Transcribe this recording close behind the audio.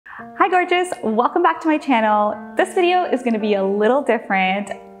Hi gorgeous, welcome back to my channel. This video is going to be a little different.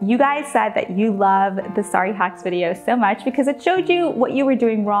 You guys said that you love the Saree hacks video so much because it showed you what you were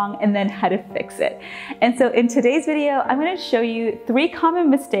doing wrong and then how to fix it. And so in today's video, I'm going to show you 3 common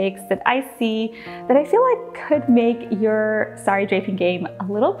mistakes that I see that I feel like could make your saree draping game a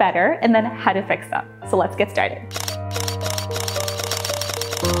little better and then how to fix them. So let's get started.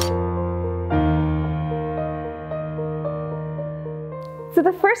 So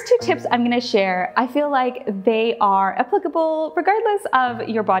the first 2 tips I'm going to share, I feel like they are applicable regardless of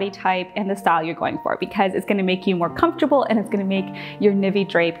your body type and the style you're going for, because it's going to make you more comfortable and it's going to make your nivy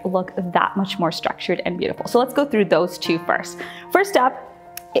drape look that much more structured and beautiful. So let's go through those 2 first. First up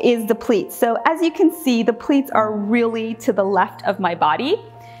is the pleats. So as you can see, the pleats are really to the left of my body.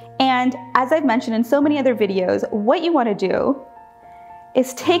 And as I've mentioned in so many other videos, what you want to do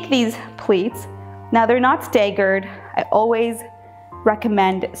is take these pleats. Now they're not staggered. I always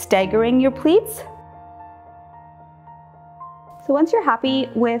recommend staggering your pleats. So once you're happy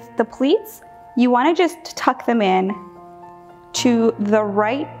with the pleats, you want to just tuck them in to the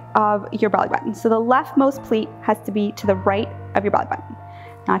right of your belly button. So the leftmost pleat has to be to the right of your belly button.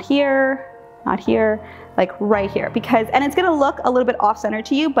 Not here, like right here. And it's going to look a little bit off center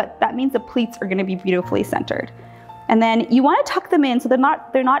to you, but that means the pleats are going to be beautifully centered. And then you want to tuck them in so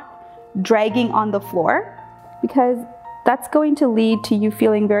they're not dragging on the floor, because that's going to lead to you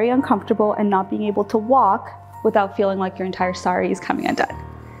feeling very uncomfortable and not being able to walk without feeling like your entire saree is coming undone.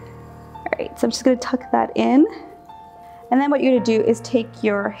 All right, so I'm just going to tuck that in. And then what you're going to do is take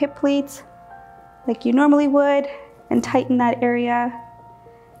your hip pleats like you normally would and tighten that area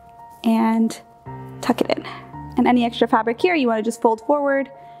and tuck it in. And any extra fabric here, you want to just fold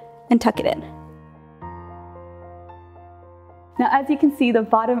forward and tuck it in. Now, as you can see, the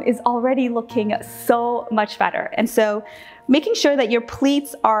bottom is already looking so much better. And so making sure that your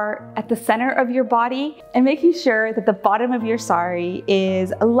pleats are at the center of your body and making sure that the bottom of your saree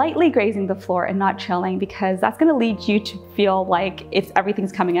is lightly grazing the floor and not trailing, because that's going to lead you to feel like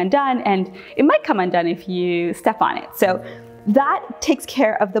everything's coming undone, and it might come undone if you step on it. So that takes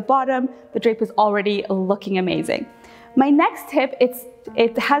care of the bottom. The drape is already looking amazing. My next tip,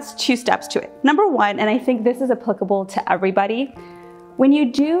 it has 2 steps to it. Number 1, and I think this is applicable to everybody, when you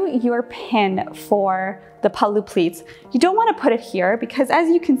do your pin for the pallu pleats, you don't want to put it here, because as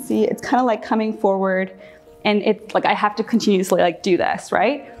you can see, it's kind of like coming forward and it's like I have to continuously like do this,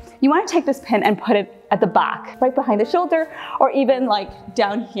 right? You want to take this pin and put it at the back, right behind the shoulder, or even like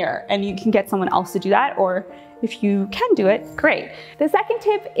down here, and you can get someone else to do that, or if you can do it, great. The second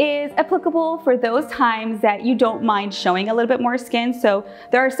tip is applicable for those times that you don't mind showing a little bit more skin. So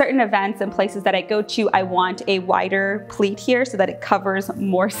there are certain events and places that I go to, I want a wider pleat here so that it covers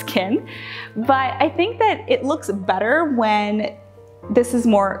more skin. But I think that it looks better when this is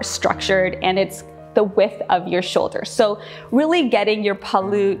more structured and it's the width of your shoulder. So really getting your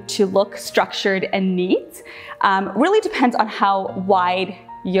pallu to look structured and neat really depends on how wide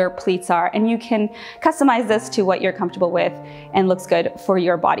your pleats are, and you can customize this to what you're comfortable with and looks good for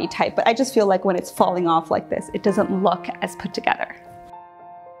your body type. But I just feel like when it's falling off like this, it doesn't look as put together.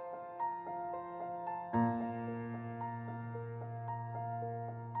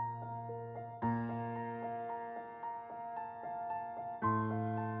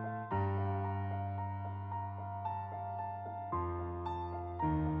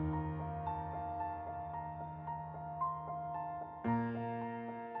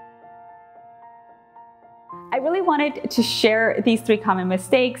 I really wanted to share these 3 common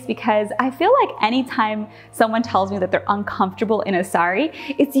mistakes because I feel like anytime someone tells me that they're uncomfortable in a saree,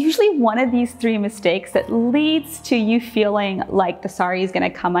 it's usually one of these 3 mistakes that leads to you feeling like the saree is going to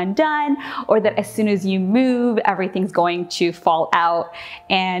come undone, or that as soon as you move, everything's going to fall out.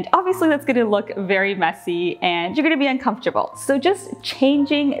 And obviously that's going to look very messy and you're going to be uncomfortable. So just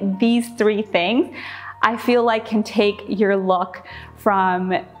changing these 3 things, I feel like can take your look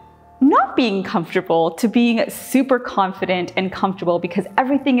from not being comfortable to being super confident and comfortable, because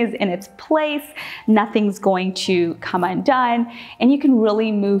everything is in its place, nothing's going to come undone, and you can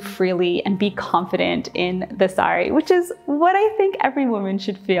really move freely and be confident in the saree, which is what I think every woman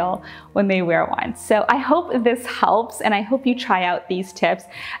should feel when they wear one. So I hope this helps, and I hope you try out these tips.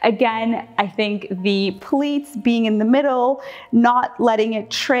 Again, I think the pleats being in the middle, not letting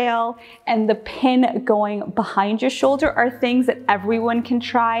it trail, and the pin going behind your shoulder are things that everyone can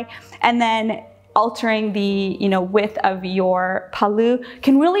try. And then altering the width of your pallu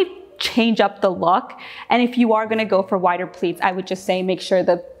can really change up the look. And if you are going to go for wider pleats, I would just say make sure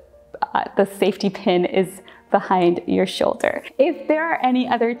that the safety pin is behind your shoulder. If there are any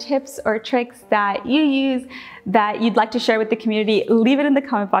other tips or tricks that you use that you'd like to share with the community, leave it in the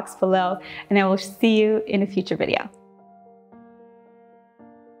comment box below, and I will see you in a future video.